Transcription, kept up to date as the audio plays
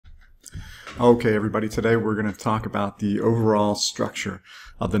Okay, everybody, today we're going to talk about the overall structure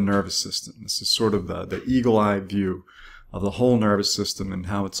of the nervous system. This is sort of the eagle-eye view of the whole nervous system and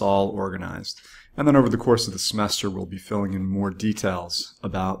how it's all organized. And then over the course of the semester, we'll be filling in more details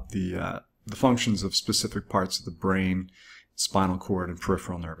about the functions of specific parts of the brain, spinal cord, and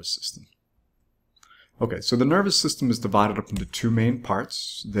peripheral nervous system. Okay, so the nervous system is divided up into two main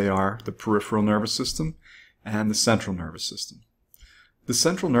parts. They are the peripheral nervous system and the central nervous system. The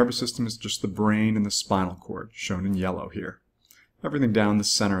central nervous system is just the brain and the spinal cord, shown in yellow here. Everything down the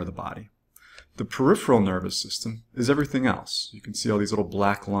center of the body. The peripheral nervous system is everything else. You can see all these little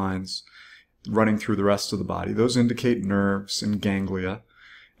black lines running through the rest of the body. Those indicate nerves and ganglia,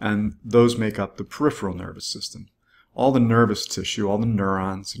 and those make up the peripheral nervous system. All the nervous tissue, all the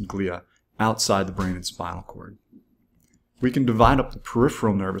neurons and glia outside the brain and spinal cord. We can divide up the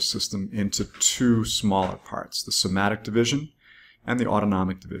peripheral nervous system into two smaller parts, the somatic division and the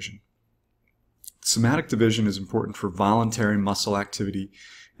autonomic division. The somatic division is important for voluntary muscle activity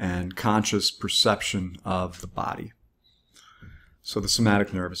and conscious perception of the body. So the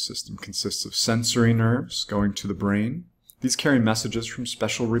somatic nervous system consists of sensory nerves going to the brain. These carry messages from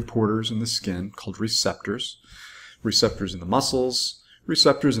special reporters in the skin called receptors. Receptors in the muscles,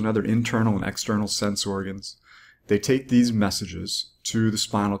 receptors in other internal and external sense organs. They take these messages to the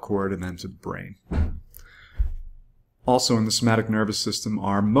spinal cord and then to the brain. Also in the somatic nervous system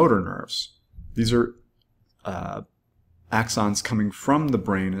are motor nerves. These are axons coming from the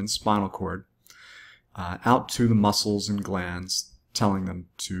brain and spinal cord out to the muscles and glands, telling them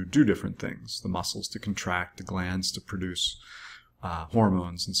to do different things. The muscles to contract, the glands to produce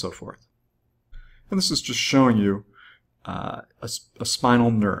hormones, and so forth. And this is just showing you a spinal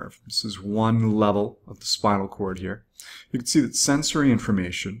nerve. This is one level of the spinal cord here. You can see that sensory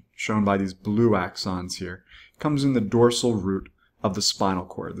information, shown by these blue axons here, comes in the dorsal root of the spinal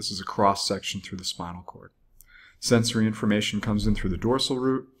cord. This is a cross-section through the spinal cord. Sensory information comes in through the dorsal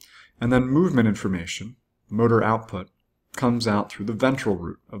root, and then movement information, motor output, comes out through the ventral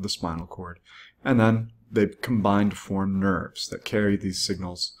root of the spinal cord, and then they combine to form nerves that carry these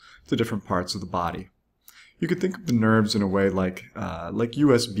signals to different parts of the body. You could think of the nerves in a way like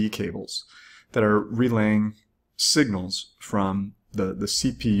USB cables that are relaying signals from the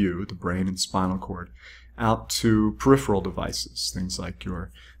CPU, the brain and spinal cord, out to peripheral devices, things like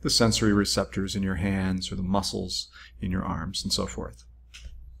the sensory receptors in your hands or the muscles in your arms and so forth.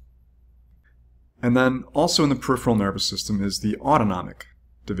 And then also in the peripheral nervous system is the autonomic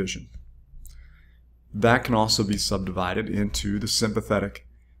division. That can also be subdivided into the sympathetic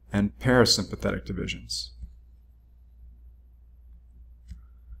and parasympathetic divisions.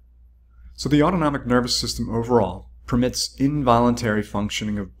 So the autonomic nervous system overall permits involuntary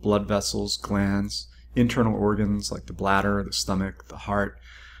functioning of blood vessels, glands, internal organs like the bladder, the stomach, the heart,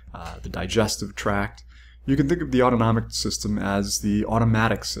 the digestive tract. You can think of the autonomic system as the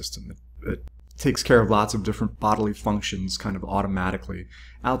automatic system. It takes care of lots of different bodily functions kind of automatically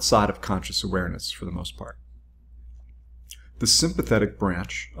outside of conscious awareness for the most part. The sympathetic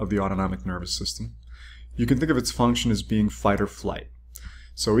branch of the autonomic nervous system, you can think of its function as being fight or flight.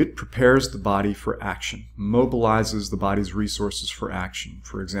 So it prepares the body for action, mobilizes the body's resources for action.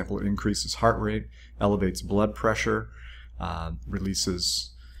 For example, it increases heart rate, elevates blood pressure,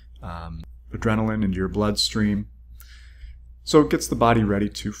 releases adrenaline into your bloodstream. So it gets the body ready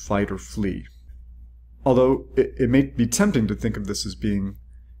to fight or flee. Although it may be tempting to think of this as being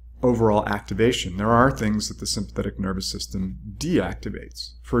overall activation, there are things that the sympathetic nervous system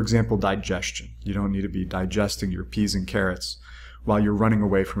deactivates. For example, digestion. You don't need to be digesting your peas and carrots while you're running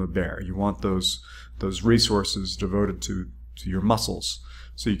away from a bear. You want those resources devoted to your muscles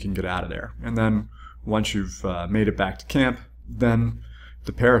so you can get out of there. And then once you've made it back to camp, then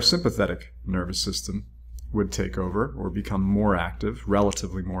the parasympathetic nervous system would take over or become more active,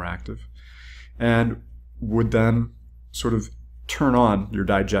 relatively more active, and would then sort of turn on your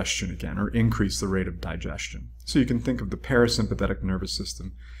digestion again or increase the rate of digestion. So you can think of the parasympathetic nervous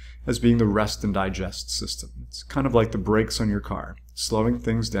system as being the rest and digest system. It's kind of like the brakes on your car, slowing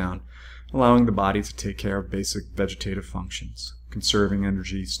things down, allowing the body to take care of basic vegetative functions, conserving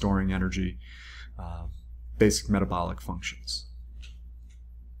energy, storing energy, basic metabolic functions.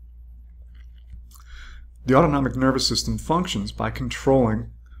 The autonomic nervous system functions by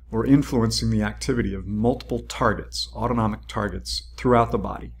controlling or influencing the activity of multiple targets, autonomic targets, throughout the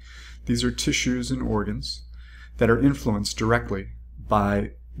body. These are tissues and organs that are influenced directly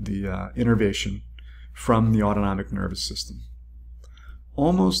by the innervation from the autonomic nervous system.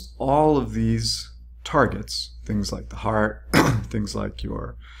 Almost all of these targets, things like the heart, things like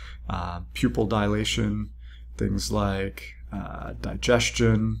your pupil dilation, things like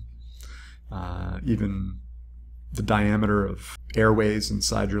digestion, even the diameter of airways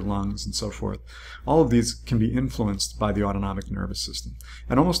inside your lungs and so forth. All of these can be influenced by the autonomic nervous system.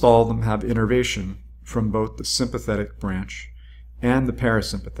 And almost all of them have innervation from both the sympathetic branch and the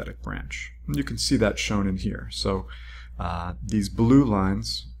parasympathetic branch. And you can see that shown in here. So these blue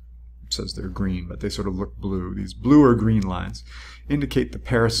lines, it says they're green, but they sort of look blue. These blue or green lines indicate the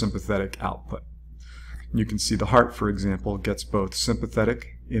parasympathetic output. And you can see the heart, for example, gets both sympathetic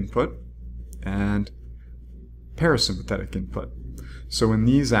input and parasympathetic input. So when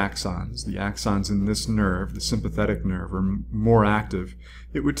these axons, the axons in this nerve, the sympathetic nerve, are more active,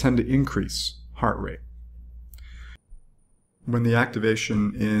 it would tend to increase heart rate. When the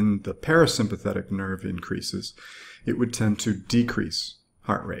activation in the parasympathetic nerve increases, it would tend to decrease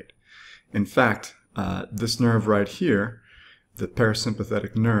heart rate. In fact, this nerve right here, the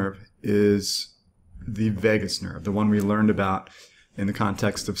parasympathetic nerve, is the vagus nerve, the one we learned about in the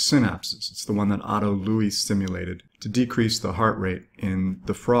context of synapses. It's the one that Otto Louis stimulated to decrease the heart rate in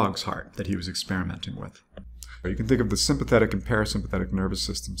the frog's heart that he was experimenting with. You can think of the sympathetic and parasympathetic nervous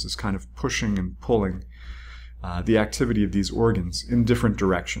systems as kind of pushing and pulling the activity of these organs in different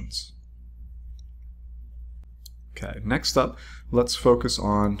directions. Okay, next up, let's focus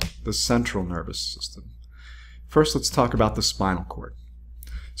on the central nervous system. First, let's talk about the spinal cord.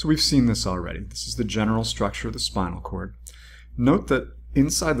 So we've seen this already. This is the general structure of the spinal cord. Note that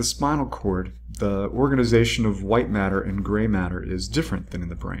inside the spinal cord, the organization of white matter and gray matter is different than in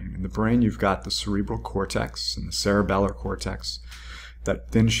the brain. In the brain, you've got the cerebral cortex and the cerebellar cortex,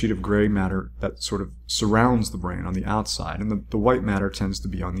 that thin sheet of gray matter that sort of surrounds the brain on the outside, and the white matter tends to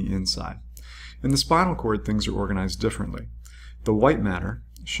be on the inside. In the spinal cord, things are organized differently. The white matter,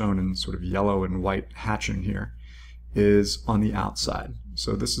 shown in sort of yellow and white hatching here, is on the outside.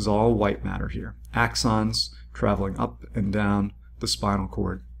 So this is all white matter here. Axons traveling up and down the spinal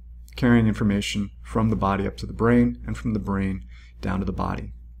cord, carrying information from the body up to the brain and from the brain down to the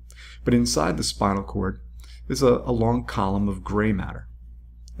body. But inside the spinal cord is a long column of gray matter.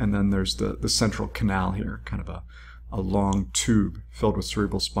 And then there's the central canal here, kind of a long tube filled with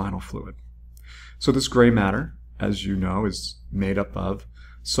cerebral spinal fluid. So this gray matter, as you know, is made up of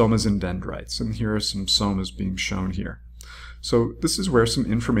somas and dendrites. And here are some somas being shown here. So this is where some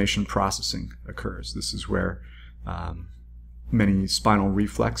information processing occurs. This is where many spinal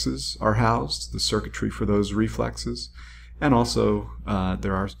reflexes are housed, the circuitry for those reflexes. And also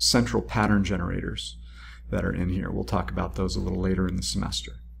there are central pattern generators that are in here. We'll talk about those a little later in the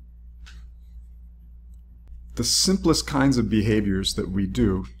semester. The simplest kinds of behaviors that we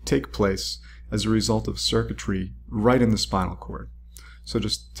do take place as a result of circuitry right in the spinal cord. So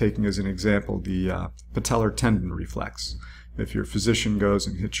just taking as an example the patellar tendon reflex. If your physician goes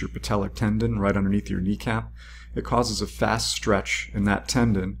and hits your patellar tendon right underneath your kneecap, it causes a fast stretch in that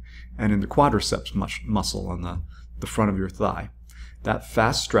tendon and in the quadriceps muscle on the front of your thigh. That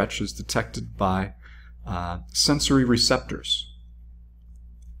fast stretch is detected by sensory receptors.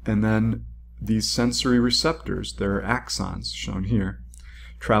 And then these sensory receptors, they're axons shown here,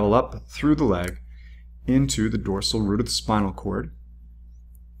 travel up through the leg into the dorsal root of the spinal cord,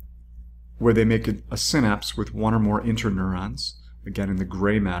 where they make a synapse with one or more interneurons, again in the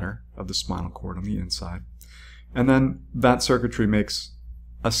gray matter of the spinal cord on the inside. And then that circuitry makes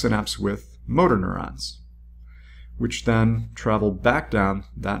a synapse with motor neurons, which then travel back down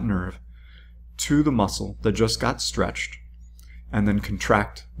that nerve to the muscle that just got stretched and then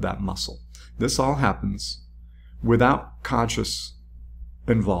contract that muscle. This all happens without conscious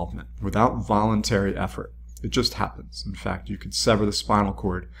involvement, without voluntary effort. It just happens. In fact, you could sever the spinal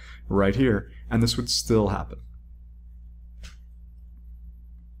cord right here, and this would still happen.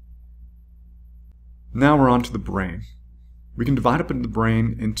 Now we're on to the brain. We can divide up the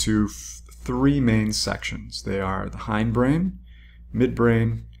brain into three main sections. They are the hindbrain,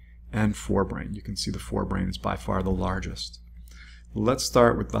 midbrain, and forebrain. You can see the forebrain is by far the largest. Let's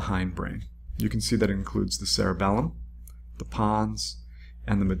start with the hindbrain. You can see that it includes the cerebellum, the pons,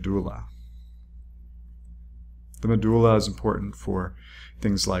 and the medulla. The medulla is important for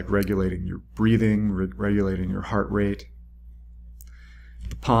things like regulating your breathing, regulating your heart rate.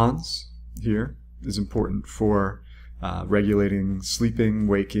 The pons here is important for regulating sleeping,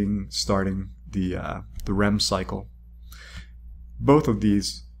 waking, starting the REM cycle. Both of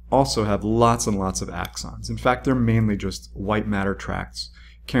these also have lots and lots of axons. In fact, they're mainly just white matter tracts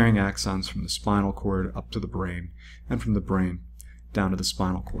carrying axons from the spinal cord up to the brain and from the brain down to the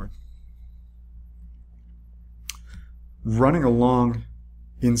spinal cord. Running along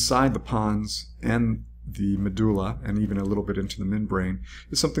inside the pons and the medulla, and even a little bit into the midbrain,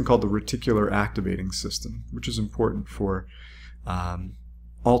 is something called the reticular activating system, which is important for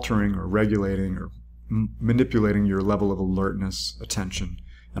altering or regulating or manipulating your level of alertness, attention,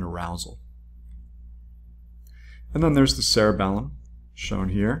 and arousal. And then there's the cerebellum, shown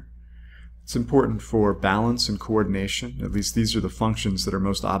here. It's important for balance and coordination. At least these are the functions that are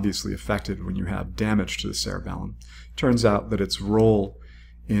most obviously affected when you have damage to the cerebellum. Turns out that its role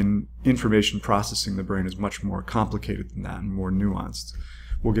in information processing the brain is much more complicated than that and more nuanced.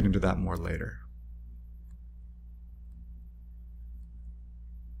 We'll get into that more later.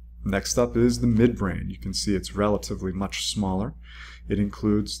 Next up is the midbrain. You can see it's relatively much smaller. It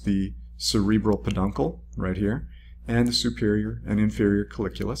includes the cerebral peduncle right here and the superior and inferior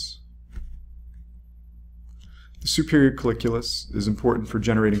colliculus. The superior colliculus is important for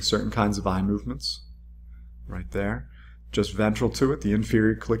generating certain kinds of eye movements right there. Just ventral to it, the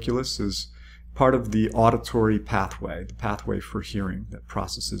inferior colliculus is part of the auditory pathway, the pathway for hearing that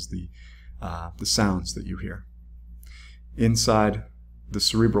processes the sounds that you hear. Inside the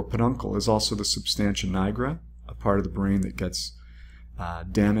cerebral peduncle is also the substantia nigra, a part of the brain that gets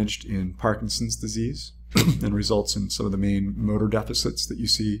damaged in Parkinson's disease and results in some of the main motor deficits that you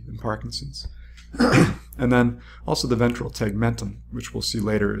see in Parkinson's. And then also the ventral tegmentum, which we'll see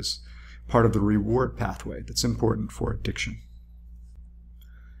later is part of the reward pathway that's important for addiction.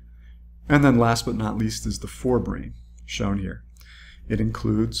 And then last but not least is the forebrain, shown here. It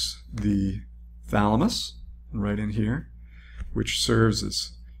includes the thalamus, right in here, which serves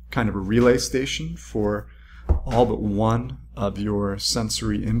as kind of a relay station for all but one of your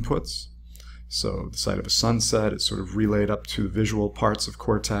sensory inputs. So the sight of a sunset is sort of relayed up to the visual parts of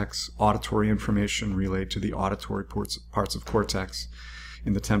cortex, auditory information relayed to the auditory parts of cortex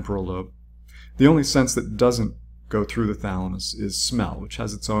in the temporal lobe. The only sense that doesn't go through the thalamus is smell, which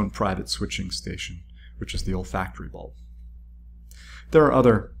has its own private switching station, which is the olfactory bulb. There are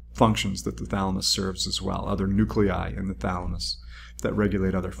other functions that the thalamus serves as well, other nuclei in the thalamus that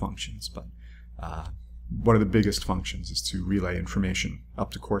regulate other functions, but one of the biggest functions is to relay information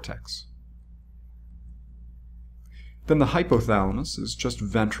up to cortex. Then the hypothalamus is just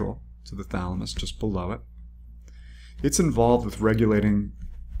ventral to the thalamus, just below it. It's involved with regulating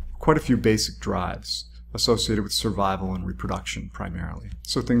quite a few basic drives associated with survival and reproduction primarily.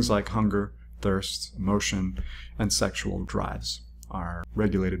 So things like hunger, thirst, emotion, and sexual drives are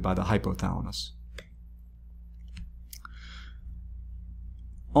regulated by the hypothalamus.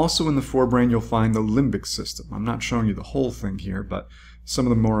 Also in the forebrain you'll find the limbic system. I'm not showing you the whole thing here, but some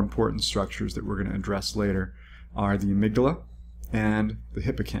of the more important structures that we're going to address later are the amygdala and the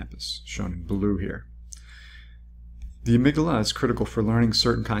hippocampus, shown in blue here. The amygdala is critical for learning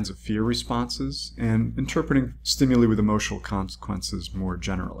certain kinds of fear responses and interpreting stimuli with emotional consequences more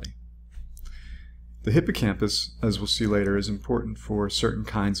generally. The hippocampus, as we'll see later, is important for certain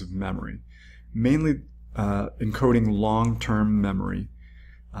kinds of memory, mainly encoding long-term memory,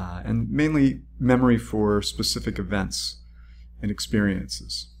 and mainly memory for specific events and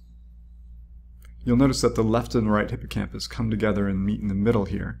experiences. You'll notice that the left and right hippocampus come together and meet in the middle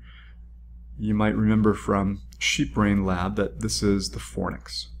here. You might remember from sheep brain lab that this is the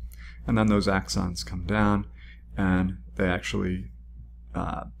fornix. And then those axons come down and they actually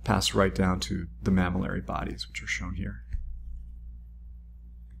pass right down to the mammillary bodies, which are shown here.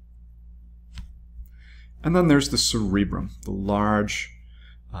 And then there's the cerebrum, the large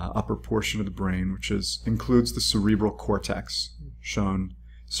upper portion of the brain, which includes the cerebral cortex, shown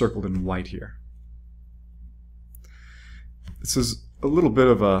circled in white here. This is a little bit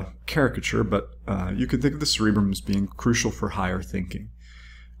of a caricature, but you could think of the cerebrum as being crucial for higher thinking.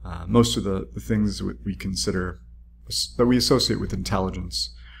 Most of the things that we consider, that we associate with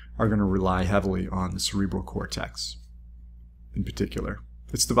intelligence, are going to rely heavily on the cerebral cortex in particular.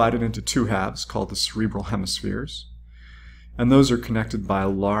 It's divided into two halves called the cerebral hemispheres, and those are connected by a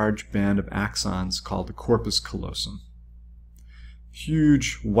large band of axons called the corpus callosum.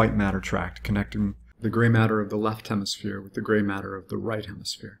 Huge white matter tract connecting the gray matter of the left hemisphere with the gray matter of the right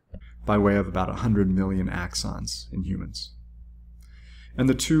hemisphere by way of about 100 million axons in humans. And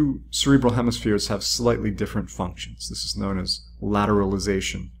the two cerebral hemispheres have slightly different functions. This is known as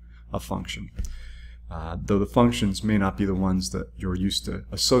lateralization of function, though the functions may not be the ones that you're used to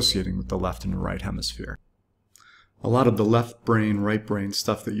associating with the left and the right hemisphere. A lot of the left brain, right brain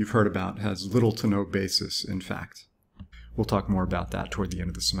stuff that you've heard about has little to no basis in fact. We'll talk more about that toward the end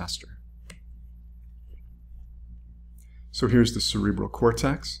of the semester. So here's the cerebral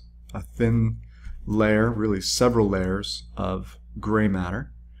cortex, a thin layer, really several layers of gray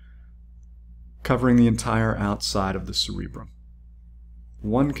matter covering the entire outside of the cerebrum.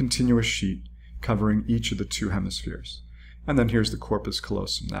 One continuous sheet covering each of the two hemispheres. And then here's the corpus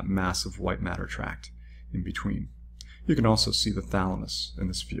callosum, that massive white matter tract in between. You can also see the thalamus in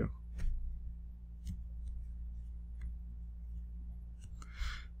this view.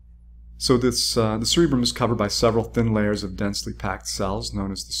 So the cerebrum is covered by several thin layers of densely packed cells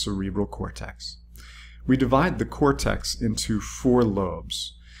known as the cerebral cortex. We divide the cortex into 4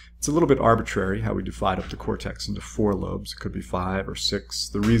 lobes. It's a little bit arbitrary how we divide up the cortex into 4 lobes. It could be 5 or 6.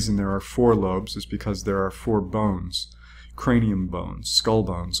 The reason there are 4 lobes is because there are 4 bones, cranium bones, skull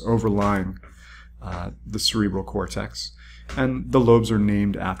bones, overlying the cerebral cortex. And the lobes are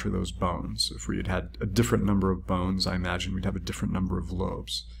named after those bones. If we had had a different number of bones, I imagine we'd have a different number of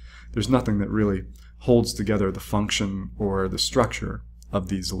lobes. There's nothing that really holds together the function or the structure of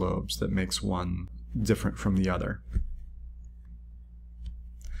these lobes that makes one different from the other.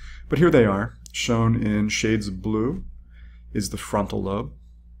 But here they are, shown in shades of blue is the frontal lobe.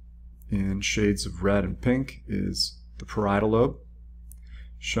 In shades of red and pink is the parietal lobe.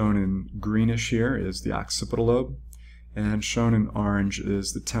 Shown in greenish here is the occipital lobe. And shown in orange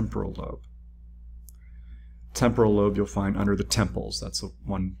is the temporal lobe. Temporal lobe you'll find under the temples. That's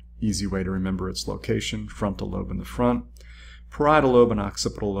one easy way to remember its location. Frontal lobe in the front. Parietal lobe and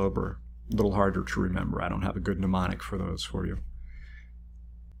occipital lobe are a little harder to remember. I don't have a good mnemonic for those for you.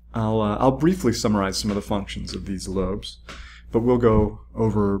 I'll briefly summarize some of the functions of these lobes, but we'll go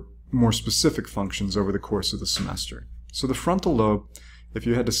over more specific functions over the course of the semester. So the frontal lobe, if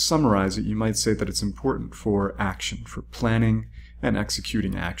you had to summarize it, you might say that it's important for action, for planning and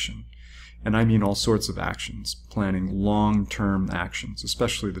executing action. And I mean all sorts of actions, planning long-term actions,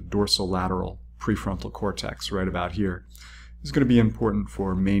 especially the dorsolateral prefrontal cortex right about here, is going to be important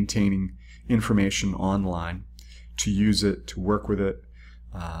for maintaining information online, to use it, to work with it,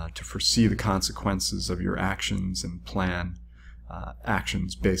 to foresee the consequences of your actions and plan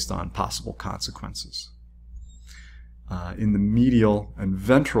actions based on possible consequences. In the medial and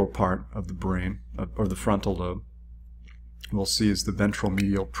ventral part of the brain, or the frontal lobe, we'll see is the ventral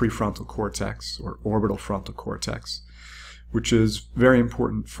medial prefrontal cortex, or orbital frontal cortex, which is very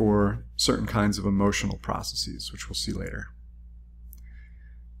important for certain kinds of emotional processes, which we'll see later.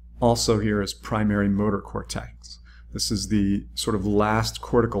 Also here is primary motor cortex. This is the sort of last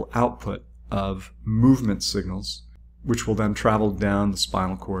cortical output of movement signals, which will then travel down the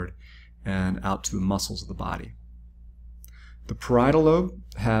spinal cord and out to the muscles of the body. The parietal lobe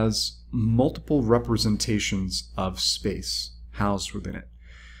has multiple representations of space housed within it,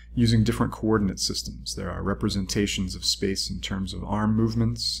 using different coordinate systems. There are representations of space in terms of arm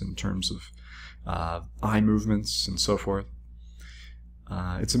movements, in terms of eye movements, and so forth.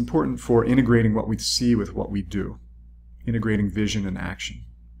 It's important for integrating what we see with what we do, integrating vision and action.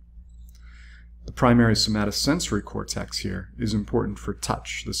 The primary somatosensory cortex here is important for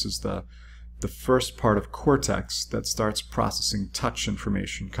touch. This is the first part of cortex that starts processing touch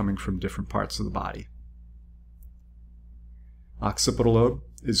information coming from different parts of the body. Occipital lobe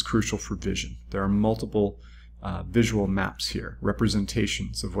is crucial for vision. There are multiple visual maps here,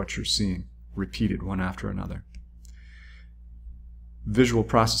 representations of what you're seeing, repeated one after another. Visual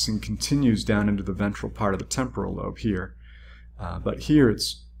processing continues down into the ventral part of the temporal lobe here, but here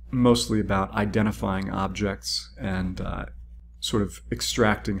it's mostly about identifying objects and sort of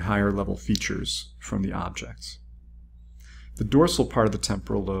extracting higher level features from the objects. The dorsal part of the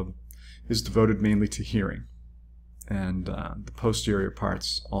temporal lobe is devoted mainly to hearing, and the posterior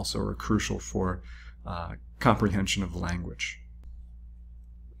parts also are crucial for comprehension of language.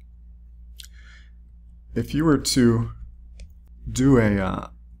 If you were to do a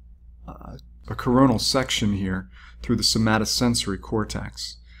coronal section here through the somatosensory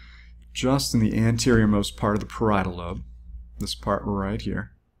cortex, just in the anteriormost part of the parietal lobe, this part right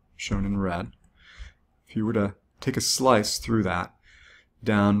here, shown in red, if you were to take a slice through that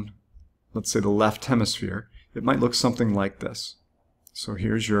down, let's say the left hemisphere, it might look something like this. So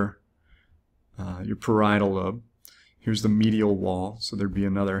here's your parietal lobe. Here's the medial wall, so there'd be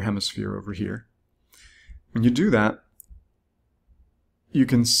another hemisphere over here. When you do that, you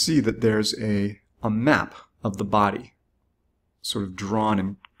can see that there's a map of the body, sort of drawn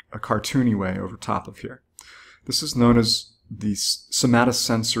in a cartoony way over top of here. This is known as the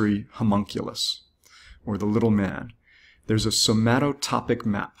somatosensory homunculus, or the little man. There's a somatotopic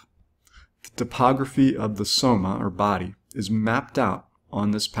map. The topography of the soma, or body, is mapped out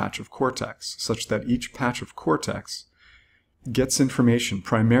on this patch of cortex, such that each patch of cortex gets information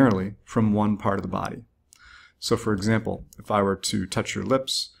primarily from one part of the body. So for example, if I were to touch your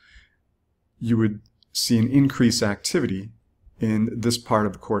lips, you would see an increased activity in this part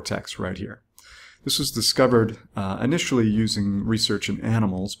of the cortex right here. This was discovered initially using research in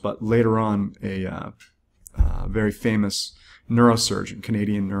animals, but later on a very famous neurosurgeon,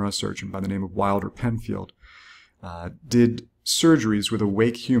 Canadian neurosurgeon by the name of Wilder Penfield, did surgeries with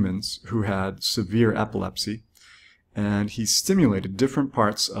awake humans who had severe epilepsy, and he stimulated different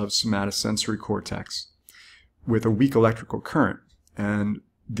parts of somatosensory cortex with a weak electrical current. And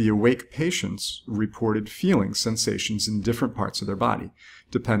the awake patients reported feeling sensations in different parts of their body,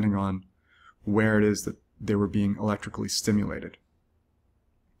 depending on where it is that they were being electrically stimulated.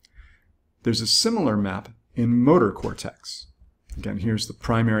 There's a similar map in motor cortex. Again, here's the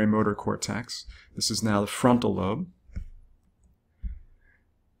primary motor cortex. This is now the frontal lobe.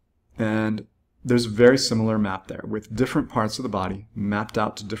 And there's a very similar map there with different parts of the body mapped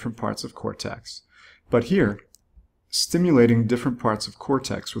out to different parts of cortex. But here, stimulating different parts of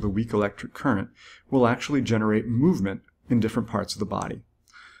cortex with a weak electric current will actually generate movement in different parts of the body.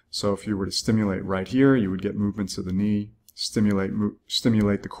 So if you were to stimulate right here, you would get movements of the knee.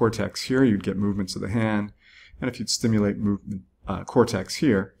 Stimulate the cortex here, you'd get movements of the hand. And if you'd stimulate cortex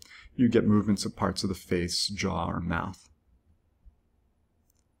here, you'd get movements of parts of the face, jaw, or mouth.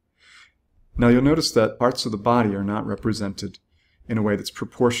 Now you'll notice that parts of the body are not represented in a way that's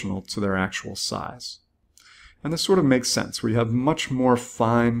proportional to their actual size. And this sort of makes sense. We have much more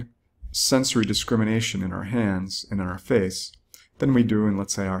fine sensory discrimination in our hands and in our face than we do in,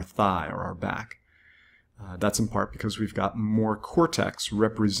 let's say, our thigh or our back. That's in part because we've got more cortex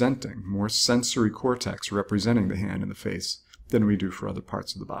representing, more sensory cortex representing the hand and the face than we do for other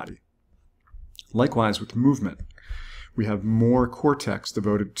parts of the body. Likewise with movement, we have more cortex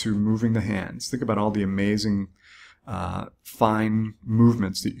devoted to moving the hands. Think about all the amazing fine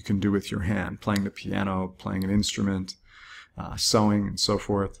movements that you can do with your hand, playing the piano, playing an instrument, sewing, and so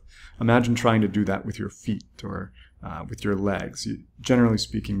forth. Imagine trying to do that with your feet or with your legs. Generally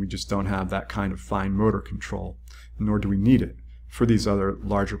speaking, we just don't have that kind of fine motor control, nor do we need it for these other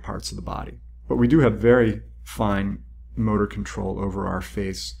larger parts of the body. But we do have very fine motor control over our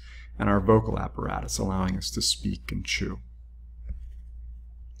face and our vocal apparatus, allowing us to speak and chew.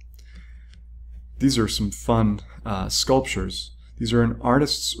 These are some fun sculptures. These are an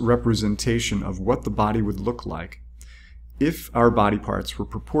artist's representation of what the body would look like if our body parts were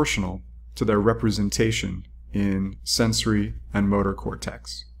proportional to their representation in sensory and motor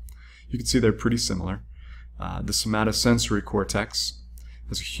cortex. You can see they're pretty similar. The somatosensory cortex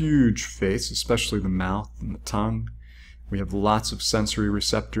has a huge face, especially the mouth and the tongue. We have lots of sensory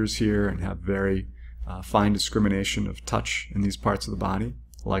receptors here and have very fine discrimination of touch in these parts of the body.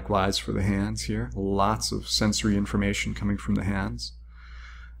 Likewise for the hands here, lots of sensory information coming from the hands,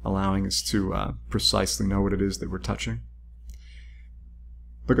 allowing us to precisely know what it is that we're touching.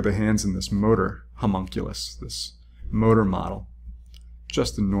 Look at the hands in this motor homunculus, this motor model.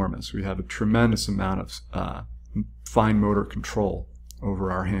 Just enormous. We have a tremendous amount of fine motor control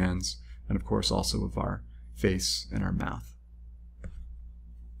over our hands, and of course also of our face and our mouth.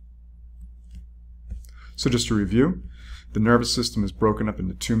 So just to review, the nervous system is broken up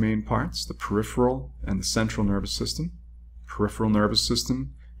into two main parts, the peripheral and the central nervous system. Peripheral nervous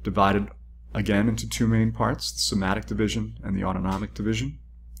system divided again into two main parts, the somatic division and the autonomic division.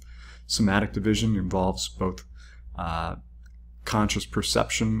 Somatic division involves both conscious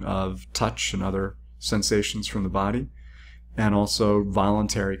perception of touch and other sensations from the body, and also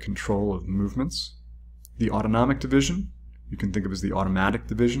voluntary control of movements. The autonomic division, you can think of as the automatic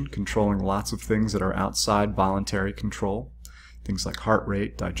division, controlling lots of things that are outside voluntary control, things like heart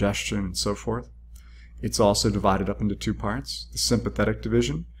rate, digestion, and so forth. It's also divided up into two parts, the sympathetic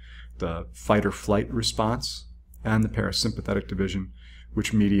division, the fight or flight response, and the parasympathetic division,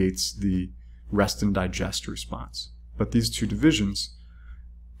 which mediates the rest and digest response. But these two divisions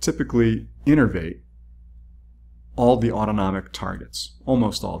typically innervate all the autonomic targets,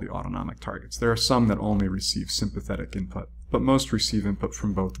 almost all the autonomic targets. There are some that only receive sympathetic input, but most receive input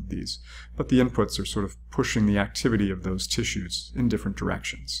from both of these. But the inputs are sort of pushing the activity of those tissues in different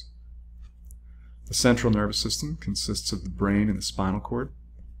directions. The central nervous system consists of the brain and the spinal cord.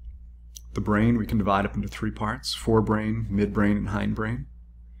 The brain we can divide up into three parts, forebrain, midbrain, and hindbrain.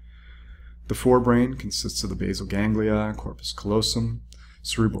 The forebrain consists of the basal ganglia, corpus callosum,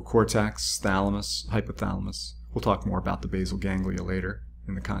 cerebral cortex, thalamus, hypothalamus. We'll talk more about the basal ganglia later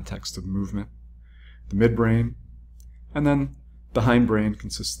in the context of movement. The midbrain, and then the hindbrain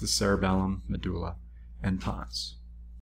consists of the cerebellum, medulla, and pons.